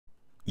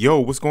Yo,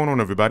 what's going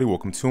on everybody?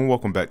 Welcome to and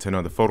welcome back to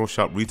another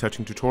Photoshop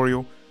retouching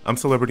tutorial. I'm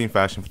celebrity and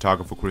fashion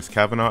photographer Chris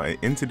Kavanaugh, and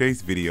in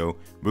today's video,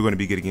 we're going to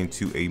be getting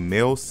into a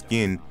male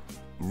skin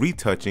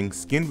retouching,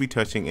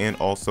 and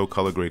also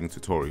color grading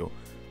tutorial.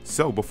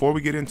 So before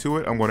we get into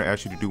it, I'm going to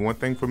ask you to do one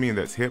thing for me, and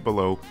that's hit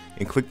below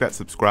and click that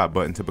subscribe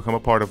button to become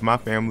a part of my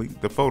family,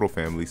 the Photo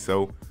Family.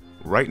 So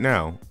right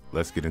now,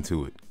 let's get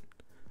into it.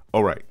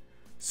 Alright,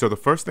 so the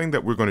first thing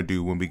that we're going to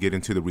do when we get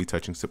into the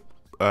retouching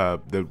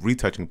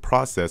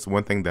process,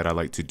 one thing that I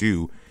like to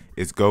do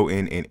is go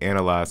in and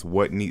analyze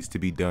what needs to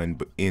be done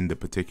in the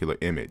particular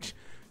image.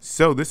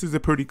 So this is a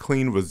pretty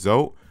clean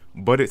result,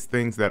 but it's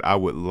things that I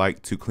would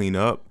like to clean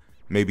up.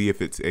 Maybe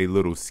if it's a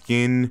little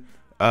skin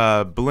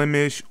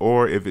blemish,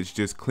 or if it's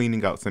just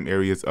cleaning out some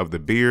areas of the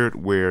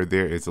beard where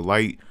there is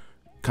light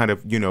kind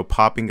of,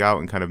 popping out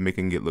and kind of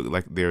making it look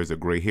like there's a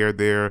gray hair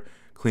there,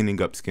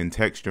 cleaning up skin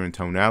texture and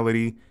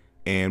tonality.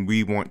 And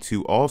we want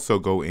to also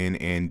go in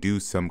and do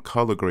some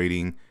color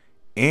grading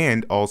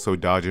and also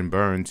dodge and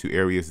burn to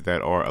areas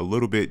that are a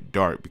little bit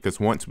dark, because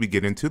once we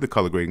get into the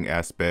color grading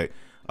aspect,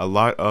 a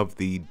lot of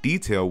the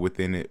detail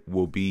within it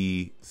will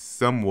be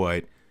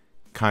somewhat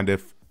kind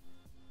of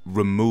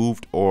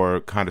removed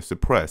or kind of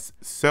suppressed.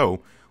 So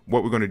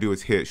what we're going to do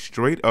is hit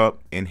straight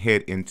up and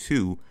head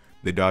into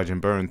the dodge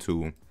and burn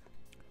tool.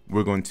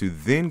 We're going to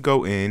then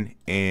go in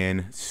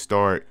and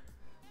start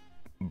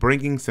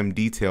bringing some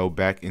detail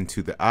back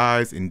into the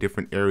eyes in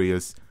different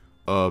areas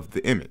of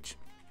the image.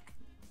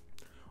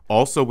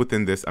 Also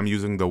within this, I'm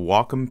using the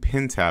Wacom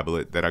pen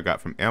tablet that I got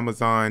from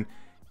Amazon,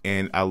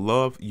 and I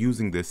love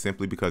using this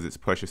simply because it's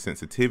pressure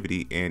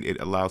sensitivity and it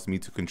allows me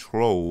to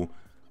control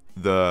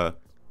the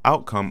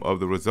outcome of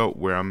the result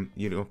where I'm,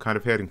 kind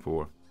of heading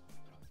for.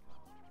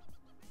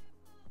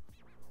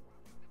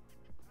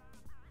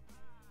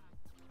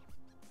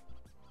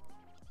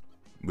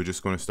 We're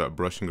just going to start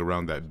brushing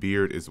around that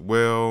beard as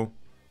well.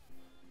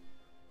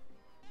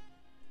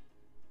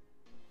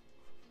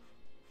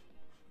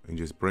 And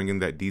just bringing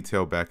that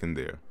detail back in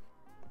there.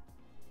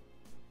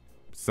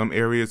 Some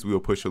areas we will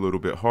push a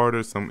little bit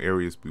harder, some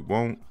areas we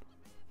won't.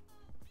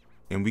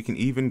 And we can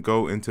even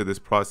go into this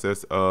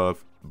process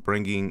of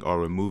bringing or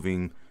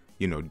removing,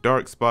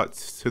 dark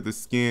spots to the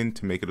skin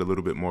to make it a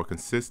little bit more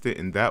consistent.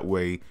 And that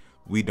way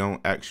we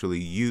don't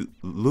actually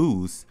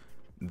lose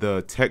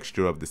the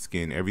texture of the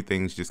skin.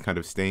 Everything's just kind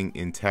of staying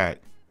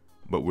intact,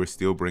 but we're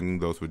still bringing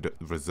those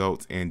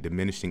results and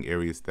diminishing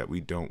areas that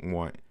we don't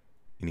want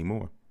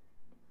anymore.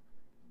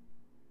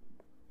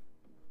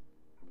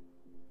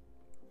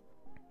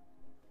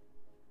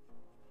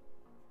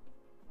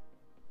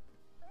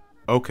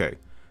 Okay,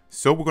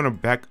 so we're going to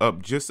back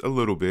up just a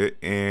little bit,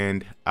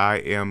 and I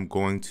am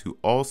going to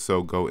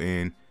also go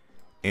in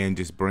and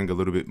just bring a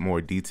little bit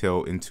more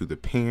detail into the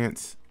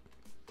pants.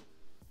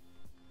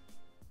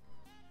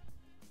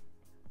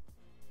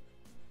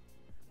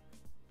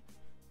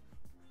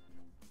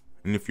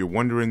 And if you're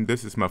wondering,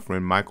 this is my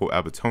friend Michael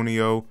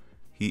Abatonio.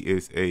 He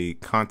is a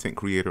content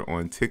creator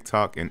on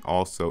TikTok and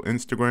also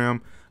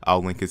Instagram.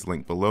 I'll link his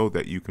link below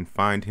that you can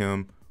find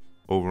him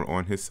over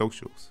on his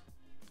socials.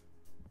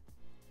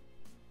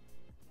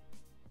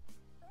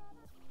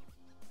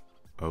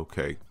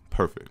 Okay,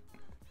 perfect.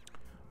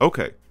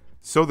 Okay,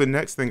 so the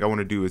next thing I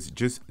want to do is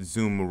just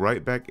zoom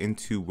right back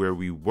into where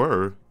we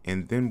were,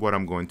 and then what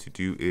I'm going to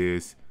do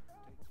is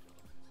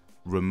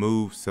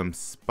remove some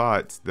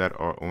spots that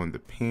are on the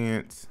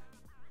pants.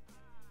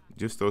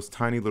 Just those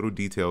tiny little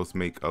details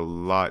make a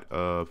lot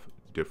of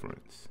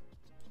difference.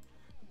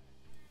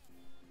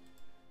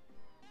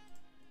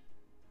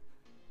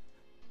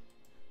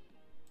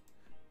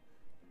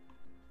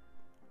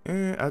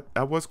 And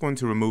I was going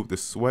to remove the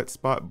sweat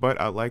spot, but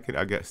I like it.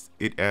 I guess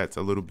it adds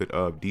a little bit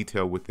of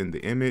detail within the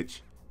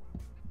image.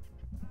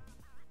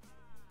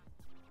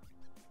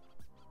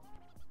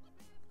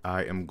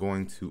 I am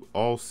going to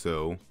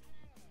also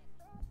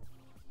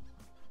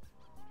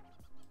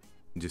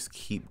just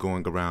keep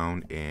going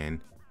around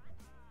and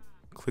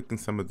clicking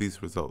some of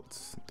these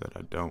results that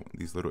I don't,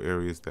 these little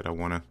areas that I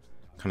want to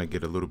kind of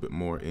get a little bit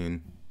more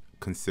in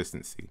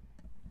consistency.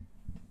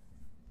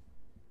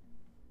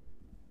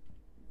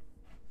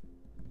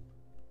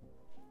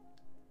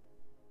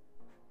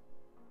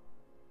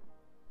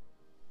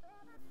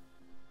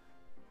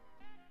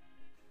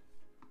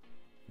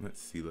 Let's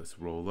see, let's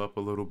roll up a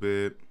little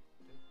bit.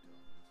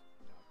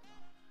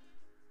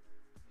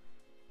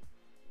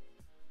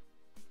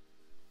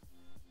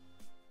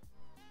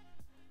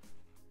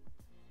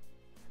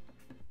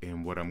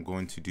 And what I'm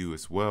going to do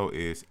as well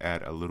is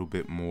add a little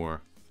bit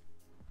more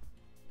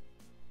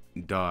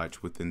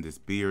dodge within this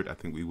beard. I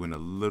think we went a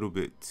little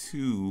bit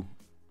too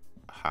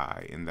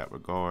high in that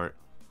regard,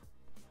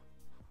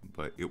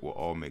 but it will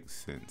all make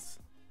sense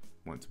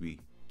once we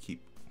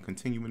keep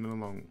continuing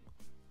along.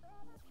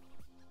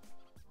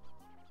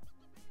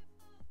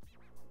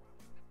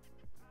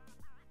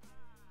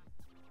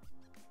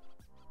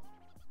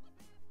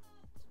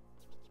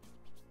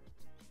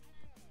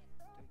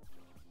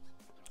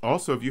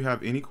 Also, if you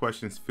have any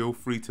questions, feel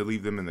free to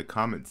leave them in the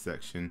comments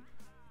section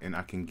and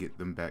I can get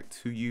them back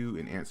to you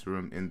and answer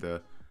them in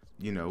the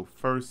you know,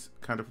 first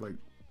kind of like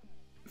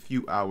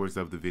few hours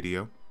of the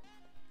video.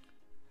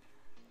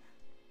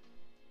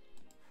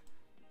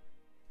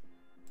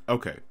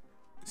 Okay,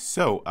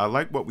 so I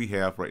like what we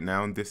have right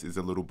now, and this is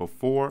a little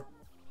before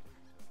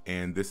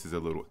and this is a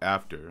little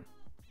after.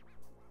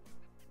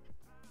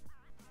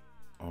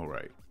 All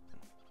right,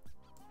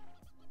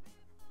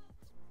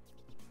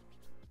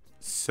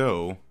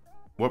 so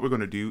what we're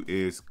going to do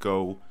is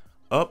go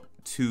up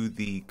to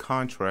the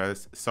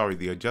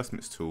the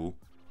adjustments tool,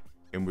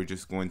 and we're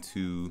just going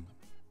to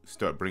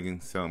start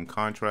bringing some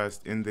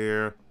contrast in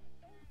there.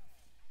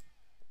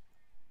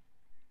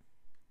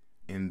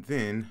 And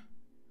then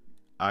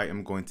I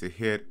am going to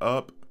head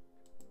up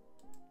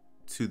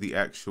to the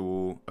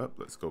actual,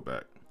 let's go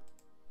back.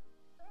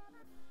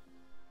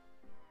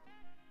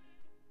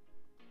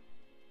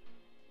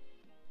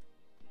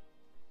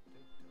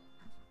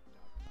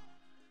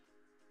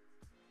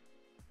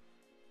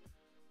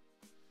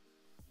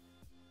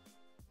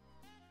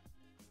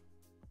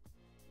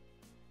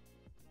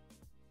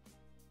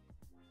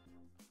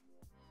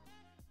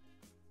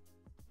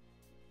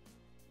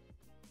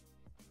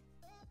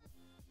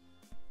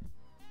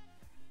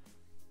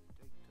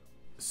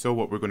 So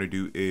what we're going to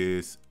do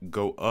is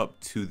go up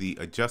to the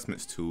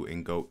adjustments tool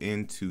and go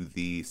into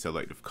the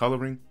selective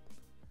coloring.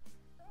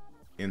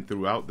 And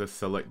throughout the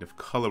selective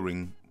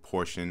coloring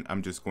portion,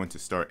 I'm just going to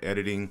start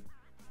editing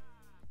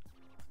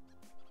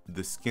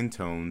the skin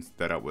tones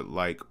that I would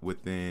like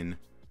within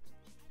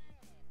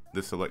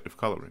the selective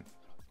coloring.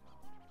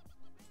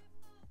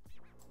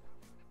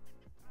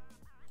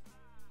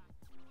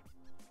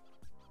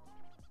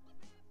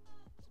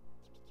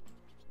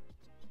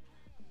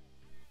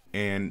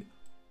 And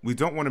we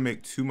don't want to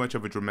make too much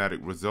of a dramatic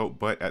result,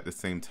 but at the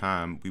same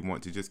time, we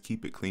want to just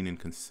keep it clean and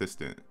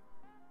consistent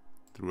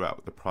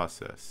throughout the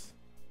process.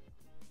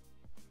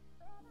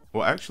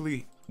 Well,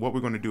 actually, what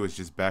we're going to do is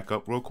just back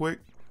up real quick,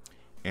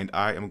 and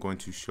I am going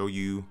to show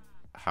you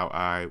how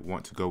I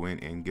want to go in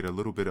and get a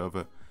little bit of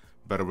a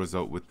better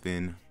result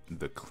within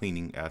the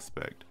cleaning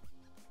aspect.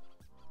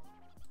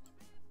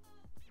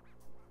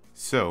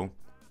 So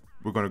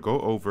we're going to go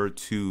over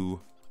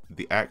to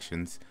the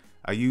actions.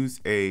 I use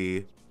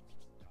a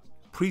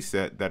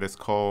preset that is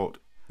called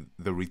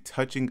the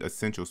Retouching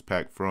Essentials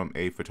Pack from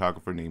a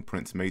photographer named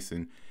Prince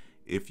Mason.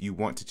 If you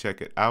want to check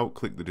it out,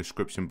 click the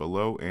description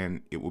below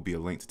and it will be a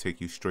link to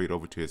take you straight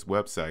over to his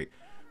website.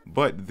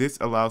 But this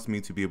allows me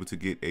to be able to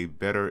get a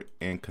better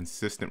and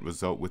consistent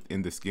result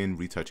within the skin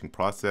retouching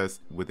process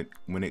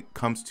when it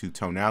comes to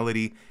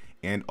tonality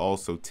and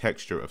also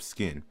texture of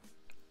skin.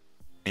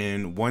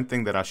 And one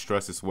thing that I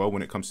stress as well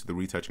when it comes to the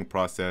retouching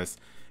process,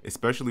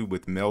 especially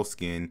with male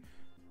skin,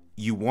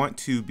 you want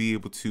to be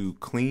able to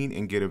clean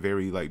and get a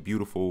very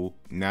beautiful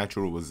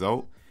natural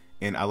result.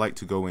 And I like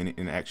to go in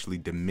and actually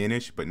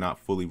diminish but not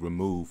fully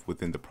remove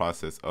within the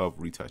process of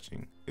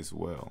retouching as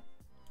well.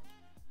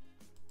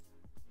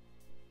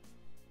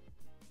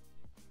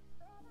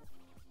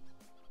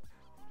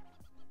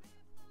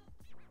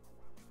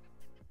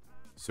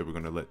 So we're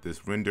going to let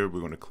this render. We're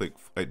going to click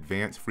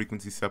advanced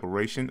frequency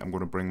separation. I'm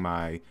going to bring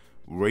my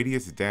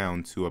radius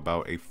down to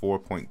about a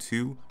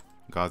 4.2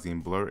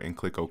 Gaussian blur and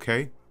click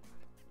OK.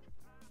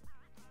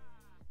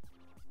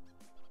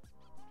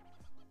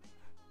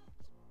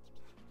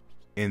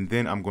 And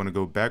then I'm going to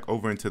go back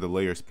over into the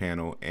layers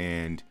panel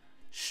and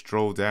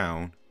scroll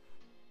down.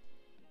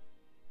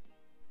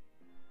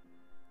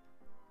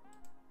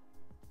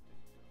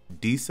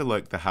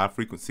 Deselect the high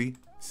frequency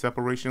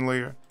separation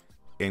layer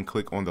and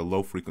click on the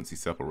low frequency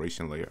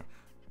separation layer.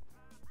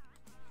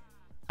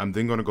 I'm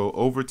then going to go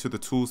over to the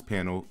tools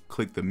panel,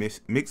 click the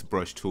mix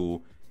brush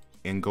tool,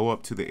 and go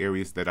up to the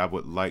areas that I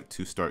would like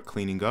to start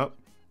cleaning up.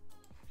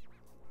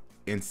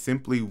 And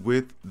simply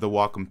with the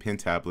Wacom pen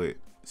tablet,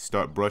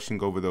 start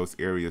brushing over those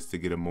areas to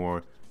get a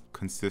more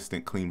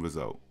consistent clean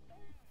result.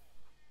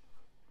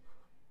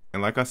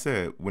 And like I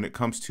said, when it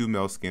comes to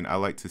male skin, I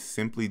like to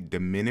simply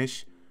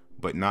diminish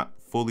but not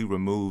fully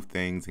remove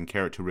things and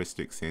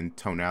characteristics and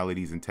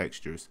tonalities and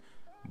textures,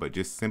 but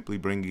just simply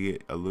bringing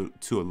it a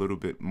little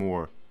bit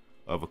more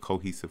of a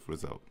cohesive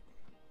result.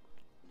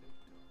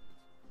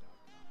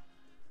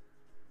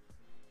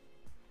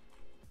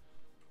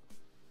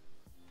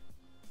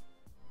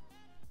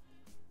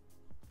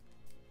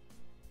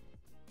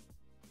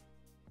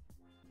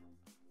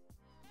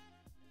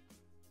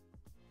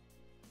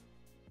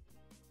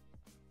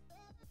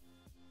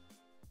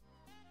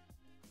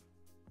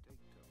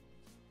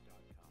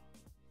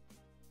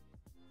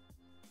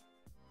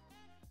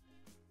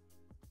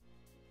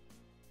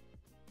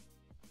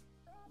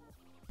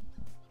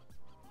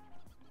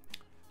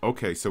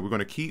 Okay, so we're going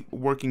to keep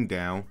working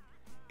down.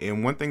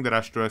 And one thing that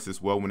I stress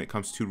as well when it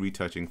comes to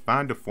retouching,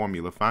 find a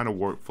formula, find a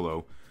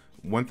workflow.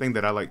 One thing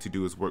that I like to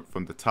do is work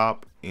from the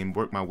top and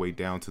work my way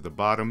down to the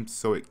bottom,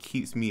 so it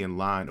keeps me in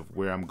line of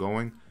where I'm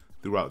going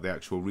throughout the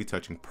actual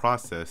retouching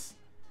process.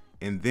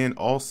 And then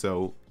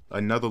also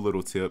another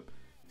little tip,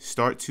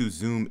 start to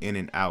zoom in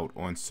and out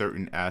on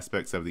certain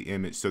aspects of the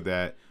image so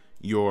that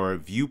your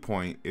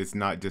viewpoint is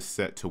not just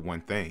set to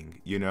one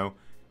thing, you know,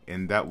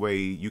 and that way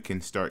you can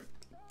start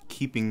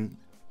keeping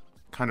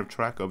kind of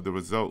track of the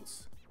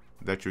results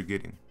that you're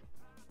getting.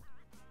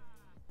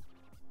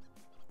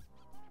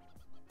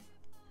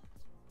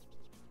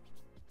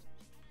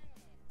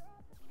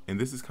 And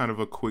this is kind of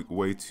a quick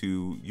way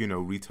to, you know,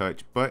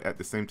 retouch, but at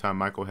the same time,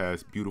 Michael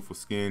has beautiful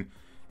skin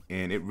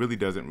and it really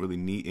doesn't really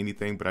need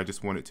anything, but I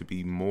just want it to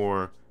be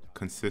more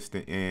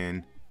consistent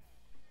in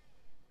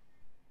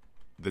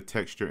the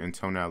texture and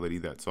tonality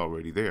that's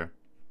already there.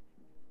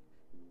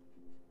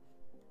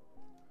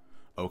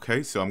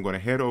 Okay, so I'm going to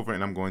head over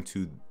and I'm going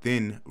to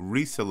then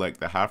reselect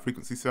the high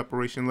frequency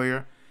separation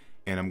layer,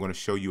 and I'm going to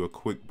show you a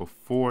quick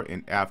before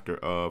and after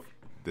of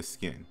the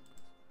skin.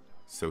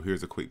 So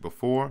here's a quick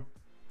before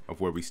of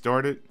where we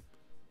started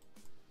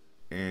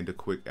and a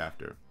quick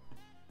after.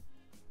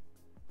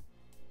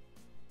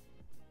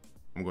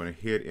 I'm going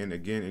to head in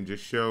again and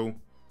just show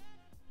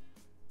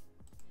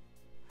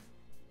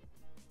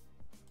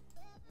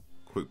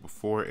quick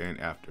before and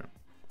after.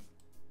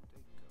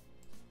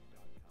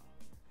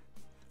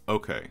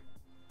 Okay,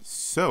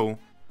 so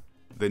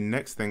the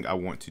next thing I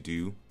want to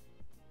do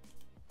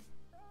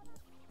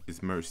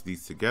is merge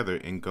these together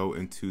and go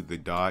into the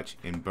dodge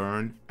and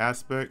burn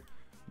aspect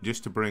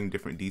just to bring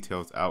different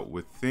details out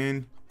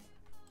within.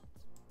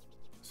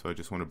 So I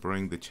just want to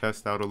bring the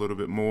chest out a little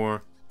bit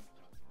more.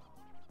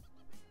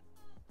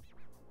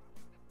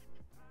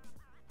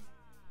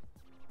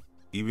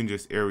 Even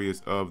just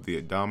areas of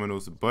the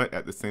abdominals, but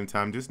at the same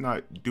time, just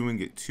not doing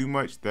it too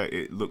much that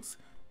it looks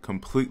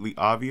completely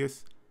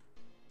obvious,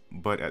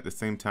 but at the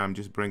same time,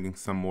 just bringing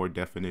some more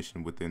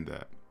definition within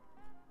that.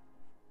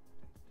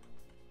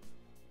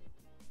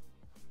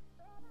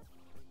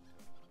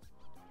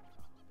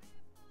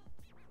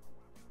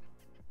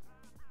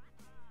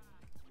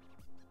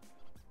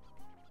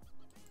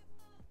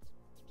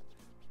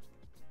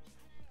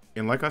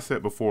 And like I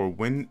said before,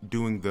 when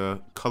doing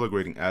the color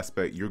grading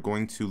aspect, you're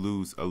going to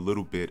lose a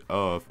little bit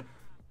of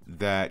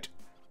that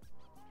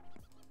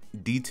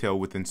detail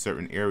within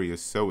certain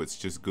areas. So it's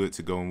just good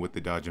to go in with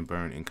the dodge and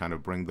burn and kind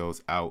of bring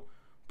those out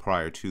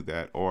prior to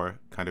that, or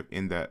kind of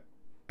in that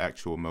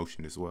actual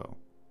motion as well.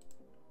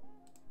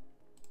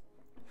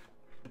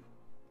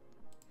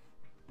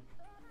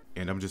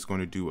 And I'm just going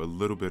to do a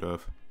little bit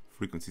of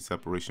frequency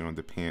separation on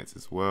the pants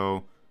as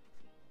well,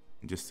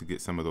 just to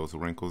get some of those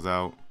wrinkles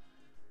out.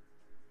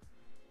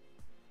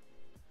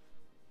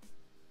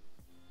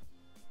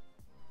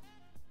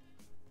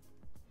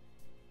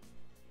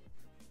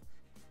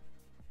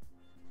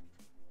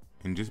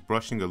 And just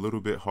brushing a little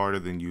bit harder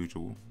than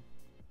usual.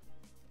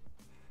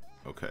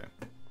 Okay,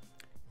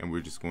 and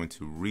we're just going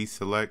to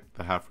reselect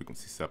the high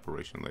frequency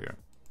separation layer.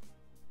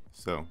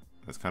 So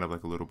that's kind of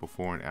like a little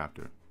before and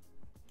after.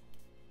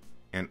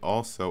 And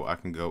also I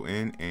can go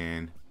in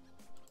and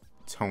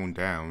tone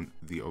down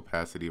the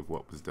opacity of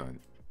what was done.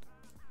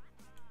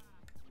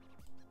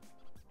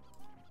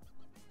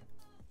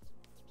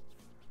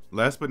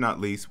 Last but not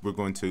least, we're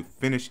going to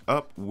finish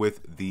up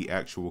with the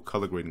actual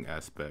color grading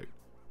aspect.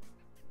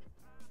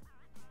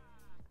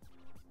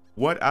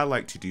 What I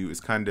like to do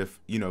is kind of,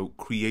 you know,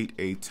 create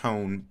a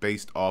tone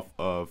based off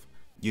of,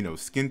 you know,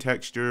 skin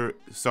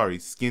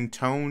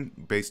tone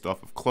based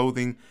off of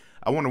clothing.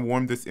 I want to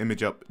warm this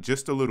image up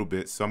just a little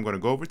bit. So I'm going to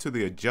go over to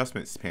the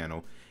adjustments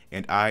panel,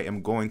 and I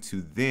am going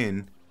to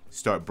then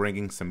start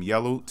bringing some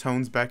yellow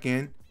tones back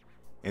in,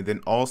 and then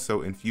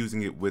also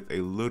infusing it with a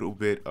little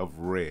bit of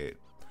red.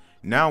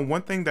 Now,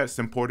 one thing that's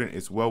important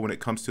as well when it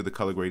comes to the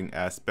color grading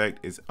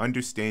aspect is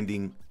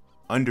understanding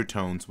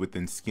undertones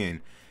within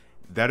skin.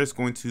 That is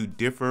going to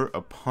differ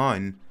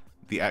upon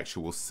the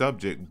actual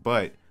subject,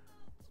 but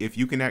if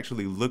you can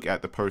actually look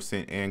at the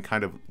person and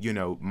kind of, you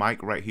know,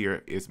 Mike right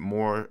here is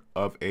more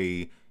of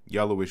a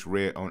yellowish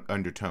red on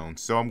undertone.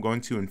 So I'm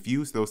going to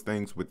infuse those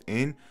things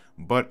within,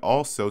 but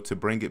also to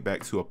bring it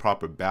back to a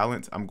proper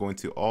balance, I'm going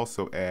to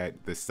also add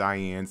the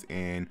cyans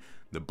and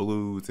the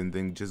blues, and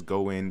then just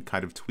go in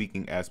kind of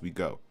tweaking as we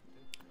go.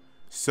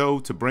 So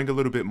to bring a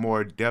little bit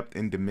more depth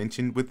and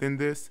dimension within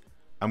this,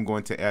 I'm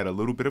going to add a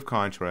little bit of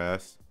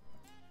contrast.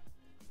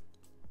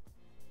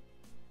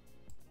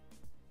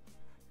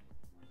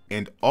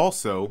 And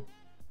also,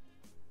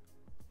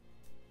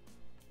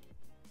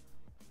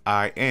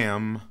 I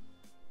am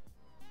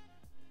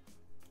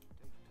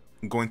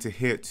going to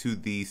head to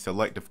the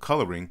selective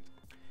coloring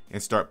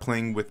and start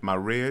playing with my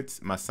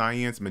reds, my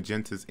cyans,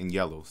 magentas, and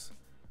yellows.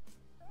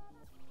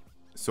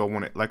 So I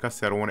want to, like I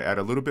said, I want to add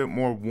a little bit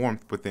more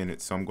warmth within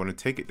it. So I'm going to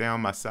take it down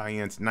my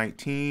cyans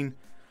 19.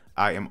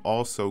 I am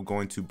also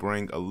going to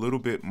bring a little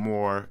bit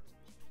more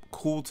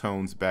cool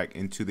tones back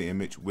into the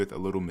image with a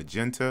little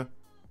magenta.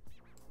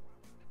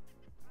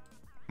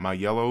 My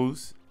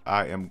yellows,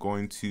 I am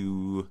going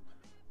to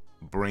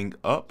bring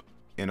up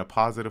in a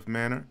positive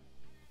manner.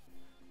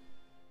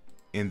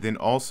 And then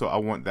also I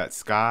want that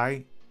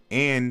sky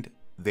and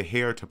the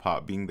hair to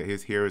pop, being that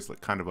his hair is like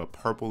kind of a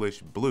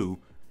purplish blue.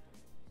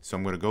 So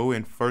I'm going to go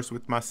in first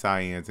with my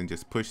cyans and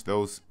just push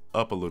those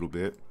up a little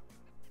bit.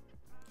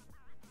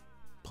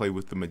 Play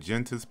with the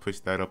magentas, push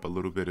that up a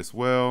little bit as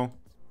well.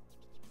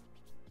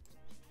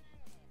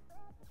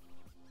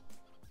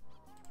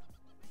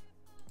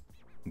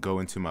 go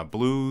into my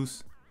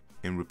blues,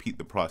 and repeat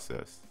the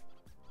process.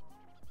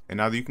 And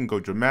now you can go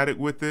dramatic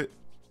with it,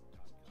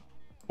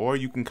 or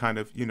you can kind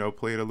of, you know,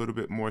 play it a little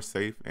bit more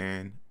safe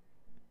and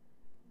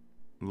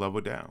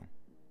level down.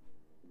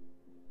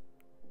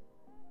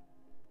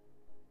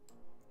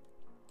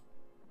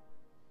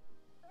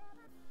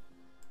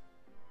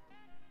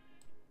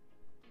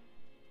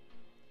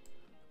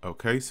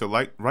 Okay, so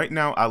like right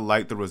now I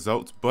like the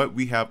results, but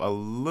we have a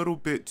little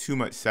bit too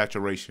much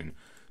saturation.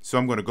 So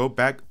I'm going to go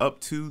back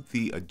up to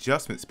the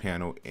adjustments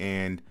panel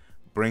and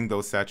bring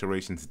those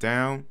saturations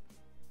down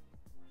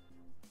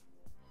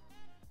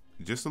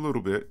just a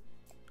little bit.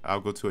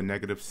 I'll go to a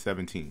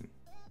 -17.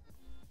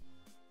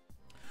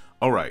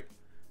 All right,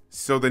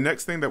 so the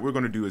next thing that we're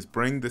going to do is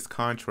bring this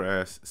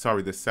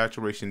this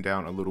saturation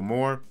down a little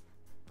more.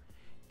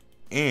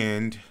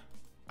 And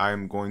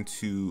I'm going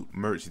to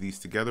merge these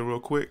together real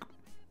quick.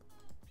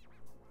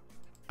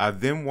 I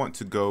then want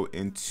to go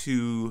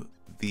into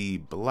the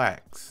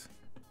blacks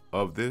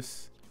of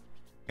this,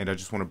 and I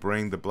just want to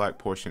bring the black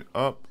portion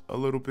up a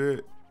little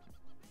bit.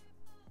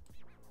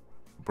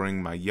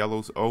 Bring my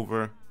yellows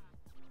over.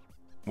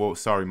 Well,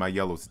 sorry, my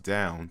yellows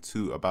down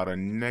to about a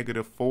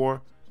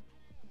 -4,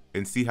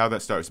 and see how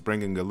that starts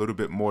bringing a little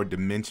bit more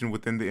dimension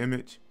within the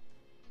image.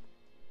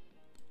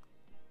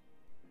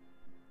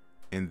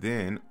 And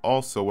then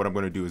also what I'm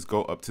going to do is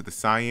go up to the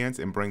cyans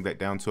and bring that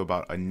down to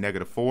about a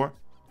 -4.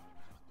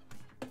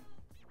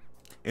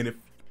 And if,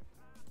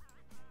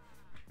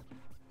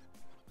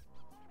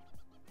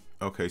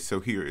 okay, so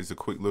here is a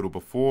quick little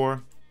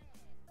before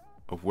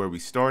of where we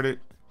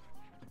started.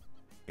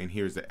 And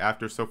here's the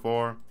after so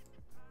far.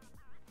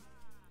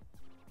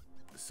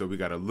 So we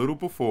got a little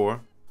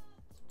before.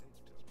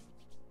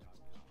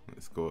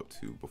 Let's go up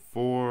to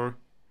before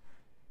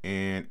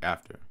and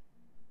after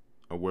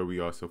of where we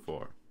are so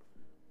far.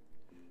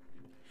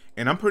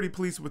 And I'm pretty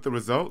pleased with the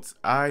results.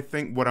 I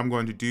think what I'm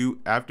going to do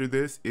after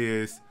this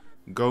is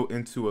go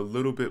into a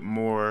little bit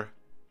more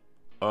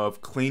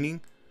of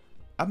cleaning.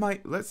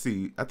 Let's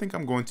see, I think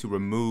I'm going to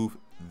remove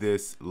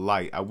this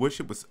light. I wish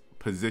it was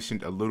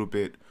positioned a little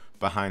bit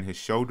behind his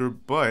shoulder,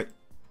 but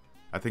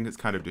I think it's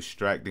kind of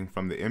distracting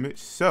from the image.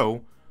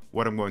 So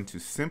what I'm going to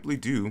simply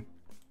do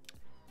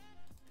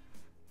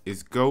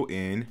is go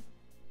in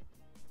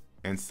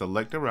and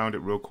select around it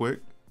real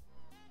quick.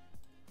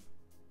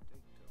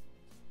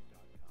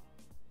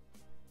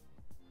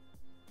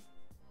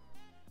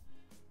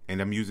 And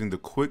I'm using the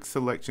quick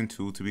selection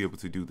tool to be able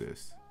to do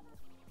this.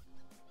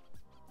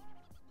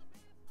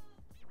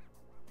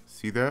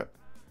 See that?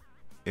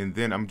 And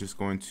then I'm just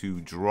going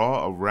to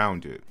draw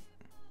around it.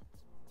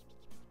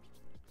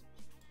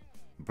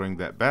 Bring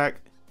that back.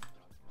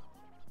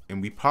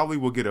 And we probably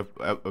will get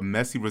a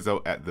messy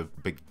result at the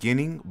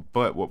beginning,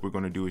 but what we're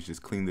going to do is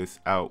just clean this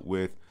out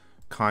with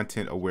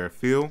content aware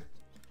fill.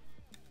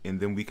 And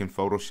then we can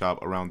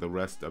Photoshop around the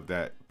rest of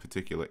that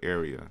particular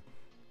area.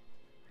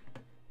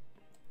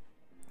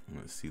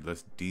 Let's see,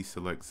 let's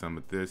deselect some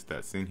of this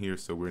that's in here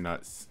so we're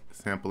not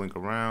sampling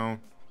around.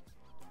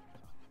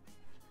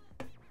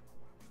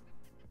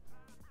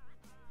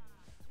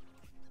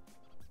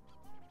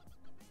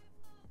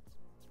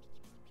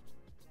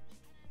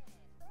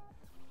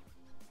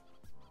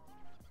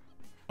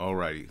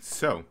 Alrighty,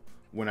 so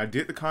when I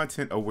did the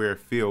content aware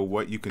fill,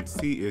 what you can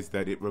see is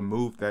that it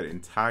removed that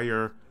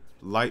entire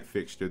light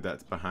fixture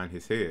that's behind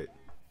his head.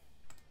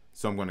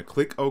 So I'm going to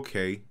click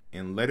OK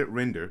and let it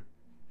render.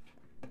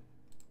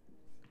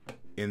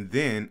 And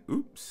then,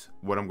 oops,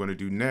 what I'm going to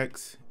do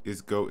next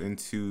is go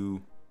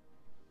into,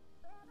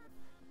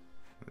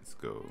 let's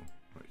go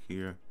right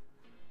here,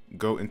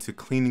 go into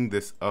cleaning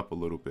this up a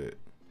little bit.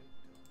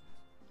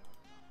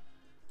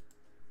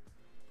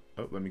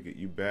 Oh, let me get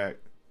you back.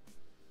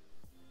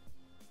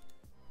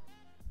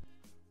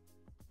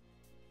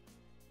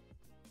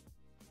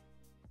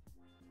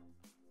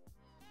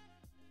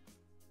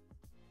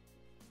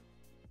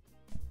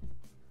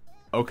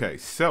 Okay,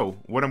 so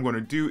what I'm going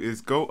to do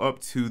is go up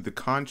to the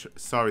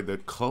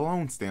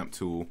clone stamp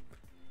tool,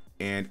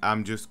 and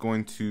I'm just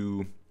going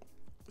to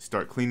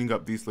start cleaning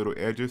up these little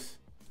edges.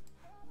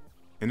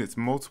 And it's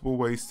multiple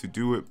ways to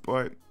do it,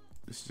 but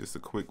it's just a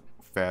quick,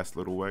 fast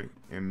little way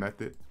and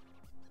method.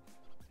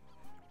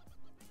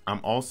 I'm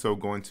also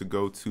going to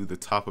go to the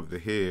top of the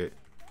head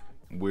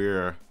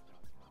where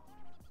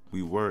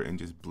we were and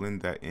just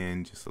blend that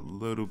in just a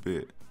little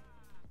bit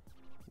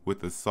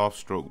with a soft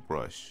stroke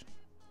brush.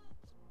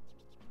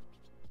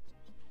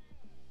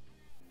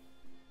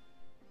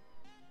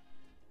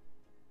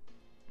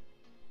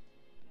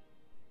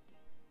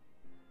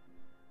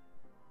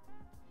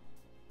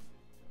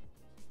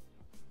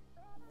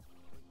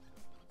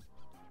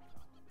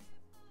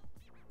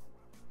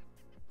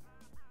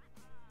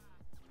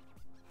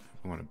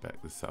 I want to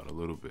back this out a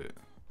little bit.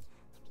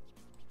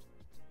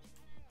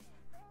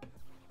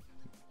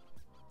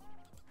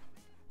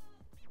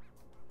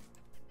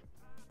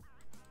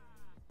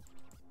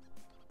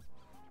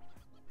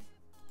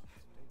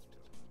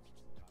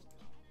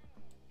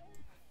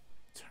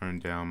 Turn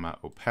down my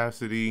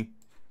opacity.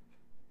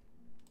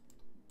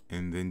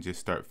 And and then just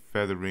start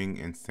feathering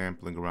and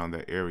sampling around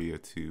that area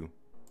to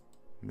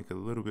make it a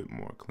little bit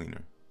more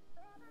cleaner.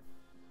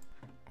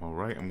 All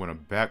right, I'm gonna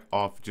back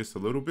off just a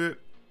little bit.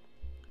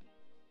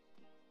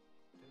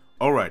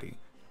 Alrighty,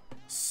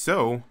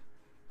 so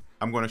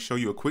I'm gonna show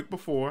you a quick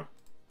before,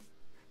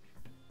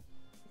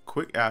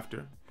 quick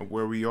after of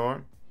where we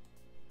are.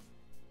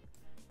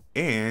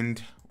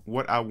 And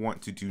what I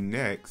want to do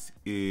next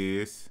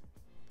is,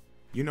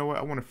 you know what,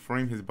 I wanna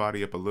frame his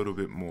body up a little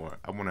bit more.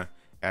 I wanna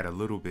add a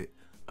little bit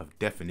of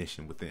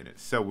definition within it.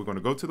 So we're gonna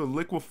go to the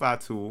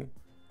liquify tool,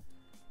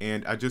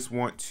 and I just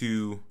want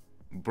to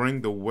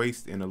bring the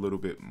waist in a little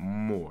bit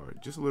more,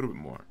 just a little bit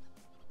more.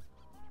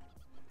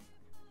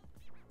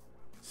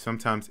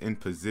 Sometimes in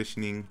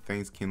positioning,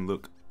 things can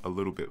look a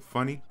little bit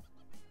funny.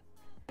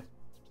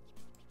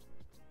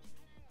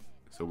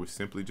 So we're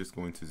simply just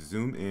going to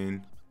zoom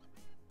in,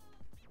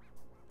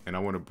 and I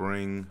want to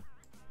bring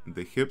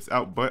the hips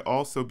out, but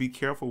also be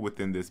careful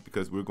within this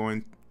because we're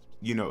going,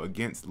 you know,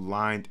 against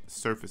lined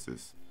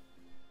surfaces.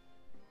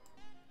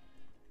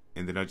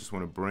 And then I just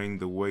want to bring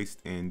the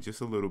waist in just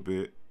a little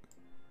bit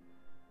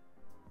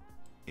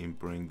and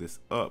bring this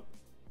up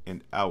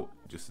and out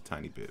just a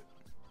tiny bit.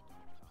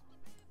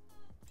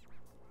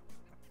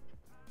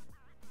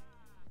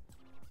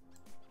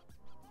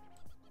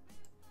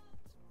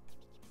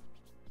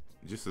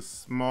 Just a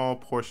small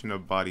portion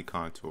of body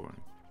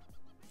contouring.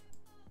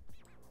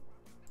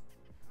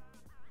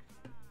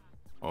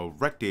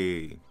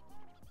 Alrighty.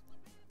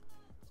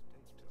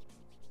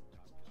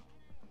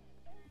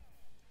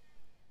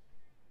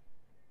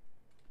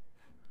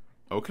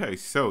 Okay,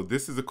 so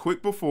this is a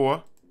quick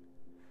before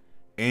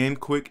and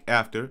quick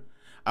after.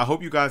 I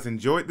hope you guys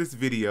enjoyed this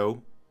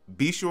video.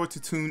 Be sure to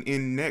tune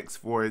in next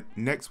for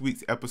next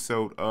week's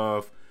episode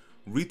of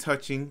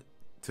Retouching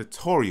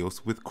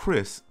Tutorials with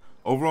Chris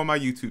over on my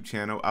YouTube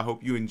channel. I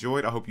hope you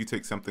enjoyed. I hope you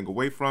take something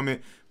away from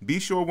it. Be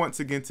sure once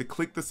again to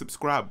click the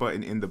subscribe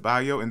button in the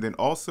bio, and then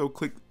also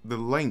click the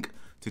link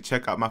to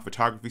check out my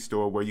photography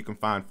store where you can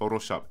find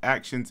Photoshop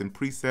actions and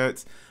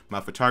presets,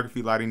 my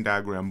photography lighting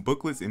diagram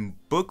booklets, and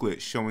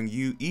booklets showing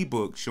you,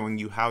 ebooks showing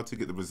you how to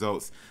get the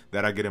results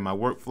that I get in my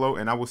workflow.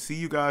 And I will see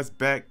you guys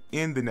back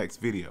in the next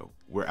video.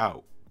 We're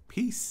out.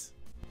 Peace.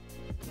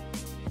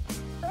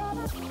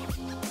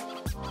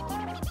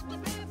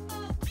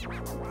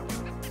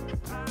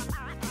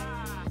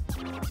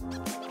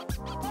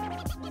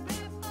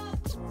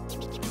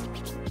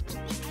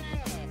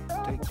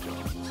 Take care.